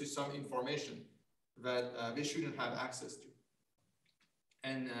access to some information that they shouldn't have access to.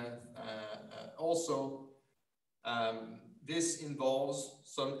 And also, this involves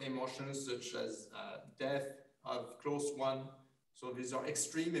some emotions such as death of close one. So these are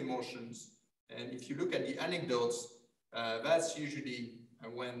extreme emotions. And if you look at the anecdotes, that's usually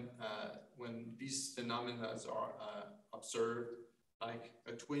when these phenomena are observed, like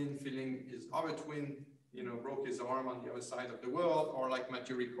a twin feeling is of a twin, you know, broke his arm on the other side of the world, or like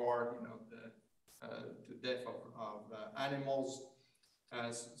Mathieu Ricard, you know, the death of animals.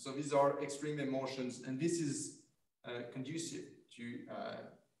 So these are extreme emotions, and this is conducive to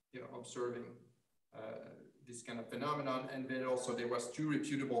you know, observing this kind of phenomenon. And then also there was 2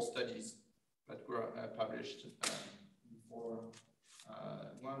 reputable studies that were published before,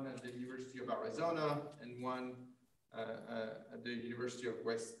 one at the University of Arizona and one at the University of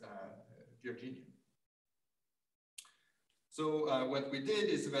West Virginia. So what we did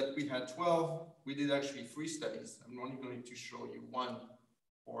is that we had 12, we did actually 3 studies. I'm only going to show you one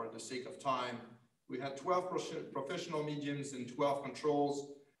for the sake of time. We had 12 professional mediums and 12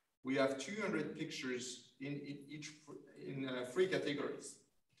 controls. We have 200 pictures in 3 categories.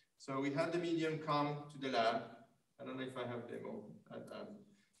 So we had the medium come to the lab. I don't know if I have a demo.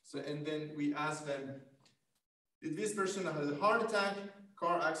 And then we asked them, did this person have a heart attack,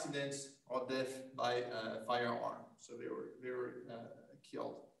 car accidents, or death by firearm? So they were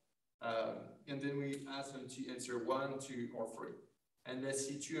killed. And then we asked them to answer 1, 2, or 3. And let's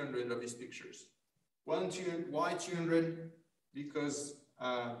see 200 of these pictures. Why 200? Because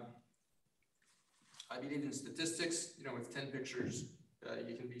I believe in statistics. You know, with 10 pictures,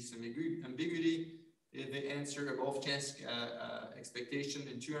 you can be some ambiguity. If they answer above chance expectation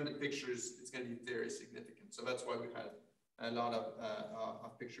in 200 pictures, it's going to be very significant. So that's why we had a lot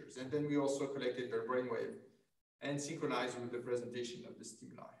of pictures. And then we also collected their brainwave and synchronized with the presentation of the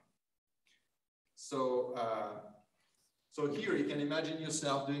stimuli. So, so here you can imagine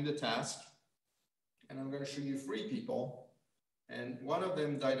yourself doing the task. And I'm going to show you 3 people. And one of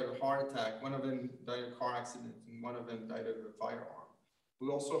them died of a heart attack, one of them died of a car accident, and one of them died of a firearm. We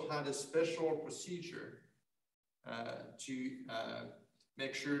also had a special procedure to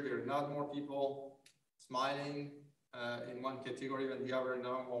make sure there are not more people smiling in one category than the other,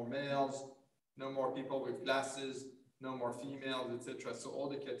 no more males, no more people with glasses, no more females, etc. So all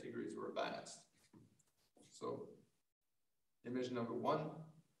the categories were balanced. So image number 1.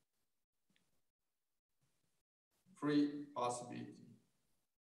 3 possibility: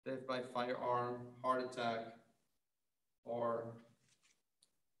 death by firearm, heart attack, or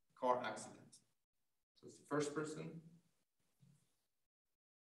car accident. So it's the first person,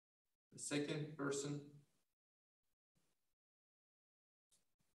 the second person,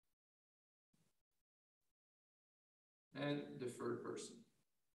 and the third person.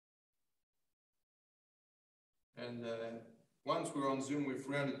 And once we were on Zoom with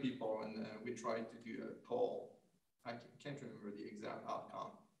 300 people, and we tried to do a poll. I can't remember the exact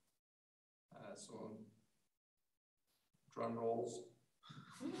outcome. So drum rolls.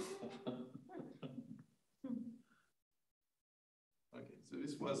 Okay, so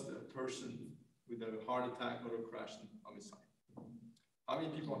this was the person with a heart attack, auto crash, and homicide. How many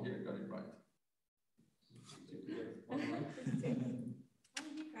people here got it right? You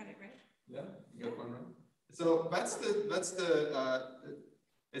got it right. Yeah, you got one right. So that's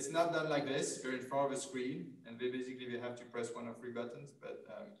it's not done like this. You're in front of a screen, and they have to press one of three buttons, but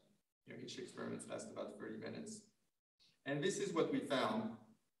each experiment lasts about 30 minutes. And this is what we found.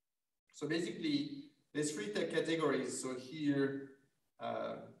 So basically, there's three categories. So here,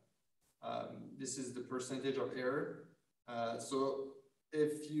 this is the percentage of error. So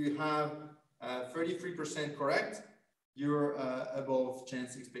if you have 33% correct, you're above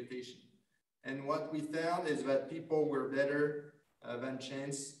chance expectation. And what we found is that people were better than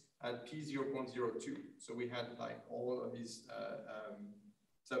chance at P0.02. So we had like all of these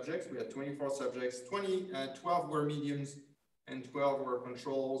subjects. We had 24 subjects, 12 were mediums and 12 were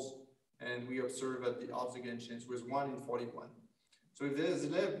controls. And we observed that the odds against chance was 1 in 41. So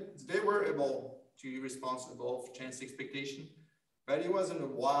they were able to respond above chance expectation, but it wasn't a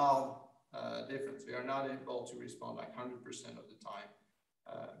wild difference. We are not able to respond like 100% of the time.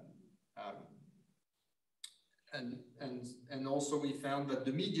 And also we found that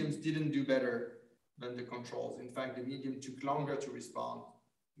the mediums didn't do better than the controls. In fact, the medium took longer to respond.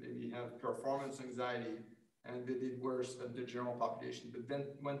 Maybe have performance anxiety, and they did worse than the general population. But then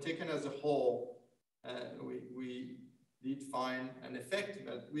when taken as a whole, we did find an effect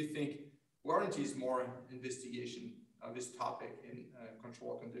that we think warranties more investigation of this topic in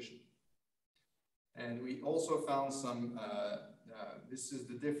control condition. And we also found some, this is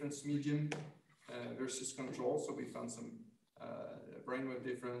the difference medium versus control. So we found some brainwave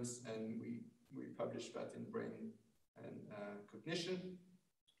difference, and we published that in Brain and Cognition.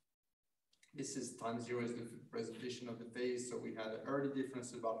 This is time zero is the presentation of the phase. So we had an early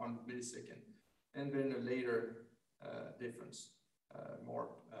difference about 100 milliseconds, and then a later difference, more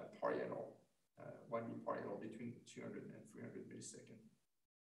parietal, 1D parietal between 200 and 300 milliseconds.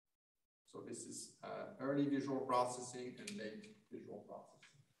 So this is early visual processing and late visual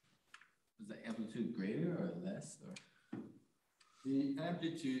processing. Is the amplitude greater or less? Or? The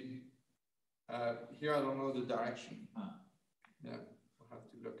amplitude, here I don't know the direction. Yeah, we'll have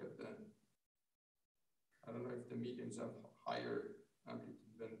to look at the, I don't know if the mediums have higher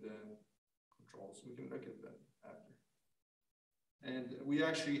amplitude than the controls. We can look at that after. And we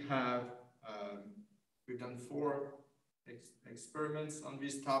actually have, we've done 4 experiments on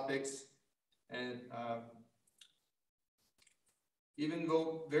these topics. And even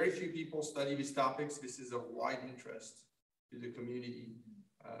though very few people study these topics, this is of wide interest to the community.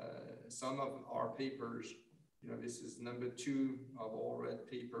 Some of our papers, this is number 2 of all read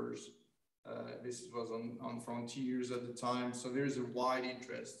papers. This was on Frontiers at the time. So there's a wide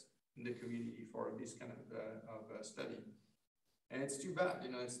interest in the community for this kind of study. And it's too bad,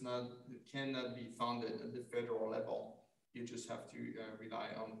 it cannot be funded at the federal level. You just have to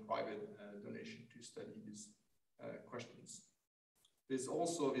rely on private donation to study these questions. There's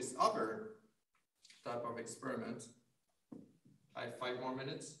also this other type of experiment. I have 5 more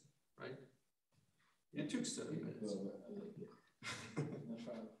minutes, right? It took 7 minutes.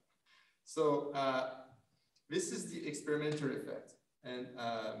 So this is the experimental effect.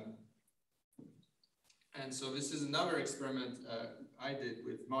 And so this is another experiment I did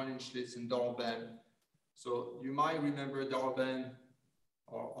with Martin Schlitz and Delorme. So you might remember Delorme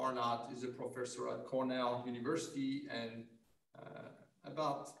or Arnaud is a professor at Cornell University, and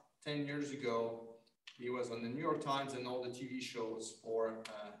about 10 years ago, he was on the New York Times and all the TV shows for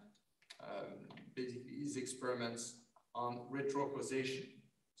basically his experiments on retrocausation.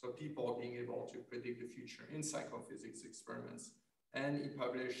 So people being able to predict the future in psychophysics experiments. And he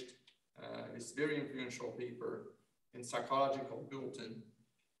published this very influential paper in Psychological Bulletin,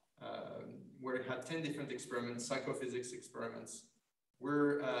 where it had 10 different experiments, psychophysics experiments,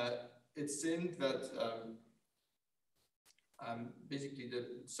 where it seemed that basically the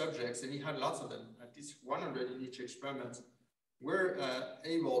subjects, and he had lots of them, at least 100 in each experiment, were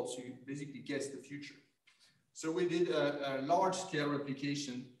able to basically guess the future. So we did a large-scale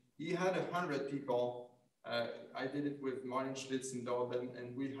replication. He had 100 people. I did it with Martin Schlitz and Delorme,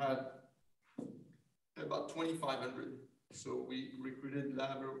 and we had about 2,500. So we recruited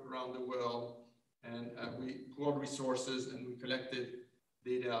labs around the world, and we pooled resources, and we collected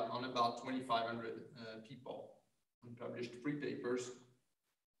data on about 2,500 people. We published 3 papers.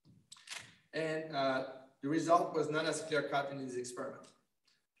 And the result was not as clear-cut in this experiment.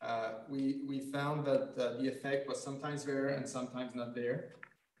 We found that the effect was sometimes there and sometimes not there.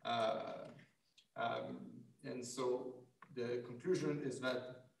 And so the conclusion is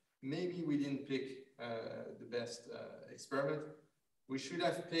that maybe we didn't pick the best experiment. We should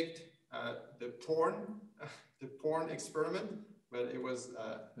have picked the porn experiment, but it was,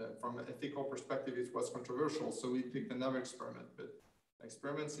 from an ethical perspective, it was controversial. So we picked another experiment, but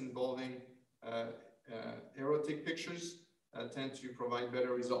experiments involving erotic pictures tend to provide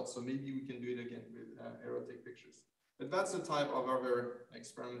better results. So maybe we can do it again with erotic pictures. But that's the type of other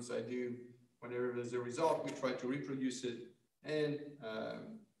experiments I do. Whenever there's a result, we try to reproduce it. And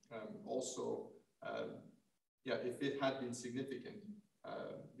also, yeah, if it had been significant,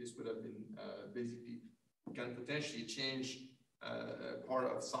 this would have been basically can potentially change part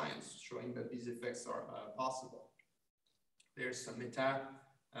of science, showing that these effects are possible. There's some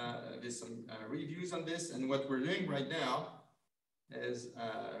there's some reviews on this, and what we're doing right now is,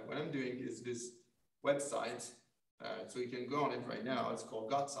 what I'm doing is this website, so you can go on it right now. It's called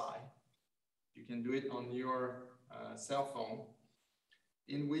God's Eye. You can do it on your cell phone,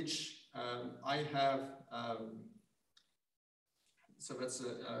 in which I have, so that's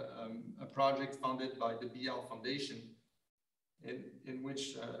a project funded by the BL Foundation, in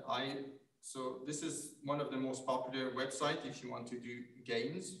which so this is one of the most popular websites if you want to do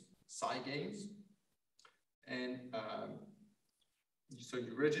games, sci games. And so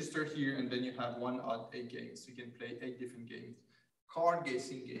you register here, and then you have 1 out 8 games. You can play 8 different games. Card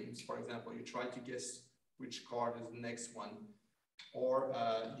guessing games, for example, you try to guess which card is the next one, or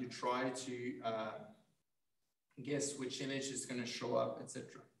you try to guess which image is going to show up,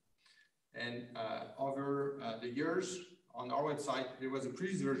 etc. And over the years, on our website, there was a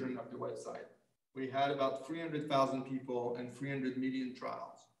previous version of the website. We had about 300,000 people and 300 million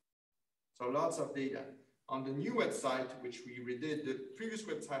trials. So lots of data. On the new website, which we redid, the previous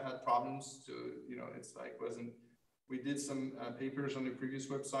website had problems. So, you know, it's like we did some papers on the previous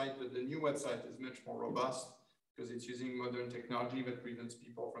website, but the new website is much more robust because it's using modern technology that prevents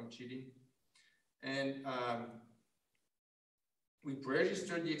people from cheating. And we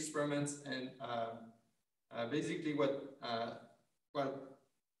pre-registered the experiments, and basically what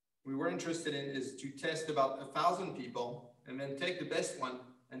we were interested in is to test about 1,000 people and then take the best one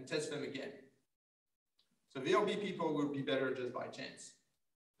and test them again. So there'll be people who will be better just by chance,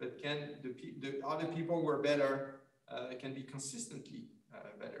 but can the other people who are better can be consistently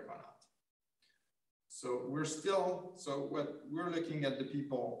better or not? So what we're looking at the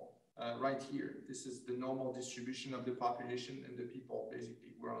people right here. This is the normal distribution of the population, and the people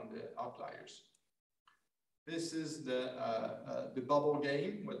basically were on the outliers. This is the bubble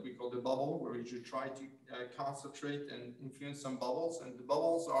game, what we call the bubble, where you should try to concentrate and influence some bubbles. And the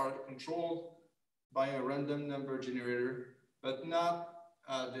bubbles are controlled by a random number generator, but not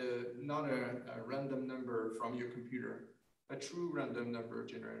a random number from your computer, a true random number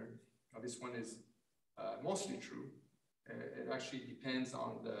generator. Now, this one is mostly true. It actually depends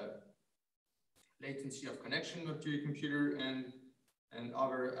on the latency of connection to your computer and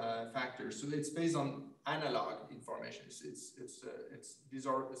other factors. So it's based on analog information. These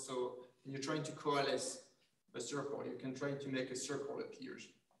are, so when you're trying to coalesce a circle, you can try to make a circle appear.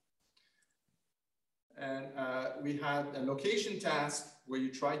 And we had a location task where you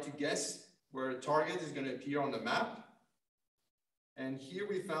try to guess where a target is going to appear on the map. And here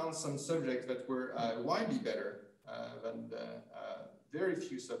we found some subjects that were widely better than very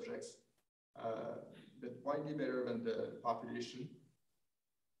few subjects, but widely better than the population.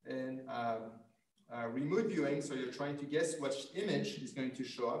 And remote viewing, so you're trying to guess which image is going to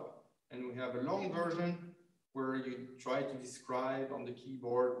show up. And we have a long version where you try to describe on the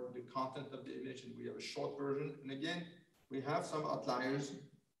keyboard the content of the image, and we have a short version. And again, we have some outliers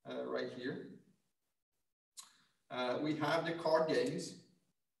right here. We have the card games,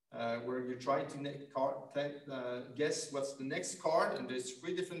 where you try to guess what's the next card, and there's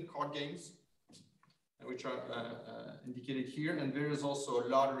 3 different card games, which are indicated here. And there is also a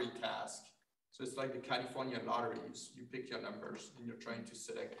lottery task. So it's like the California lottery. You pick your numbers, and you're trying to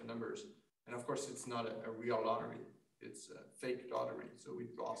select the numbers. And of course, it's not a real lottery. It's a fake lottery. So we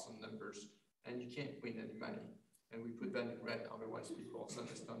draw some numbers, and you can't win any money. And we put that in red, otherwise people send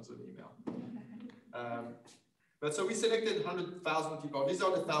us tons of email. But so we selected 100,000 people. These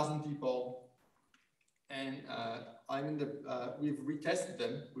are the 1,000 people. And we've retested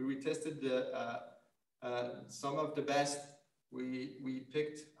them. We retested some of the best. We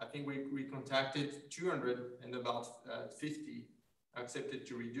picked, I think we contacted 200, and about 50 accepted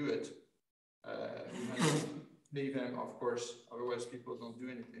to redo it. We had to pay them, of course, otherwise people don't do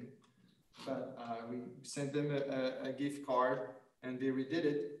anything. But we sent them a gift card, and they redid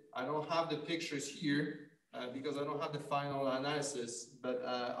it. I don't have the pictures here because I don't have the final analysis, but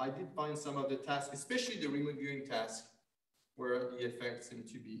I did find some of the tasks, especially the remote viewing task, where the effects seem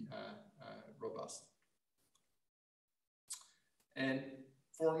to be robust. And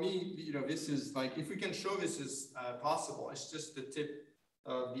for me, this is like, if we can show this is possible, it's just the tip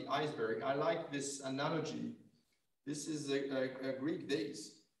of the iceberg. I like this analogy. This is a Greek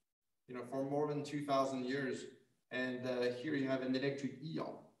days, for more than 2,000 years. And here you have an electric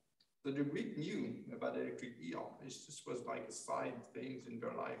eel. So the Greek knew about electric eel. It just was like a side things in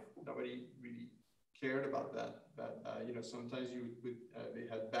their life. Nobody really cared about that. But, sometimes they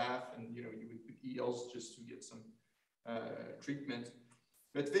had bath and, you would put eels just to get some treatment.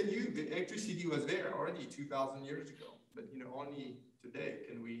 But they knew the electricity was there already 2,000 years ago. But, only today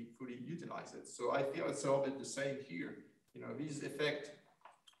can we fully utilize it. So I feel it's a little bit the same here. These effects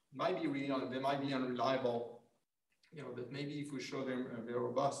might be real, they might be unreliable, but maybe if we show them they're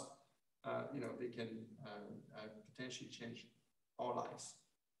robust, they can potentially change our lives.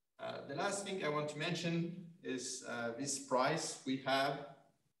 The last thing I want to mention is this prize we have.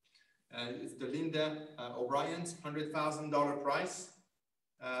 It's the Linda O'Brien's $100,000 prize.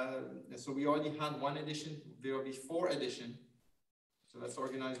 So we already had one edition. There will be 4 editions. So that's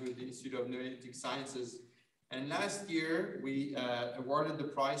organized with the Institute of Pneumatic Sciences. And last year, we awarded the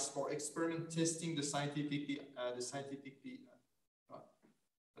prize for experiment testing the scientifically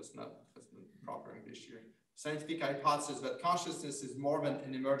that's not proper English here. Scientific hypothesis that consciousness is more than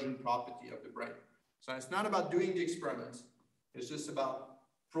an emergent property of the brain. So it's not about doing the experiment. It's just about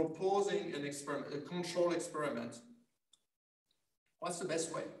proposing an experiment, a control experiment. What's the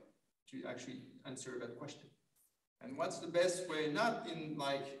best way to actually answer that question? And what's the best way, not in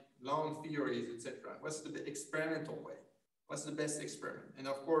like long theories, etc. What's the experimental way? What's the best experiment? And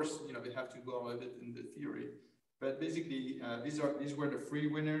of course, they have to go a little bit in the theory. But basically, these were the 3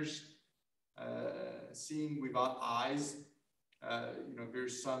 winners. Seeing without eyes.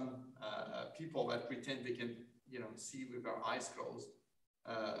 There's some people that pretend they can, see with their eyes closed.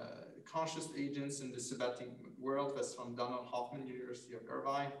 Conscious agents in the synaptic world, that's from Donald Hoffman, University of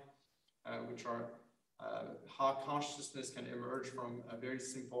Irvine, which are how consciousness can emerge from very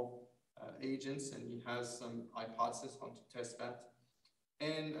simple agents, and he has some hypotheses on to test that.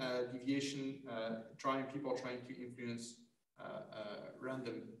 And deviation, people trying to influence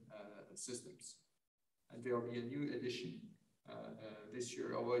random systems. And there will be a new edition this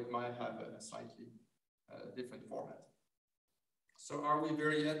year, although it might have a slightly different format. So are we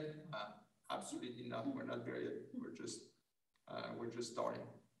there yet? Absolutely not. We're not there yet. We're just starting.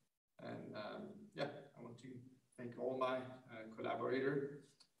 And yeah, I want to thank all my collaborators,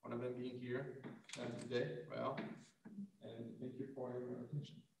 one of them being here today. Well, and thank you for your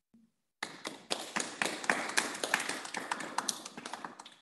attention.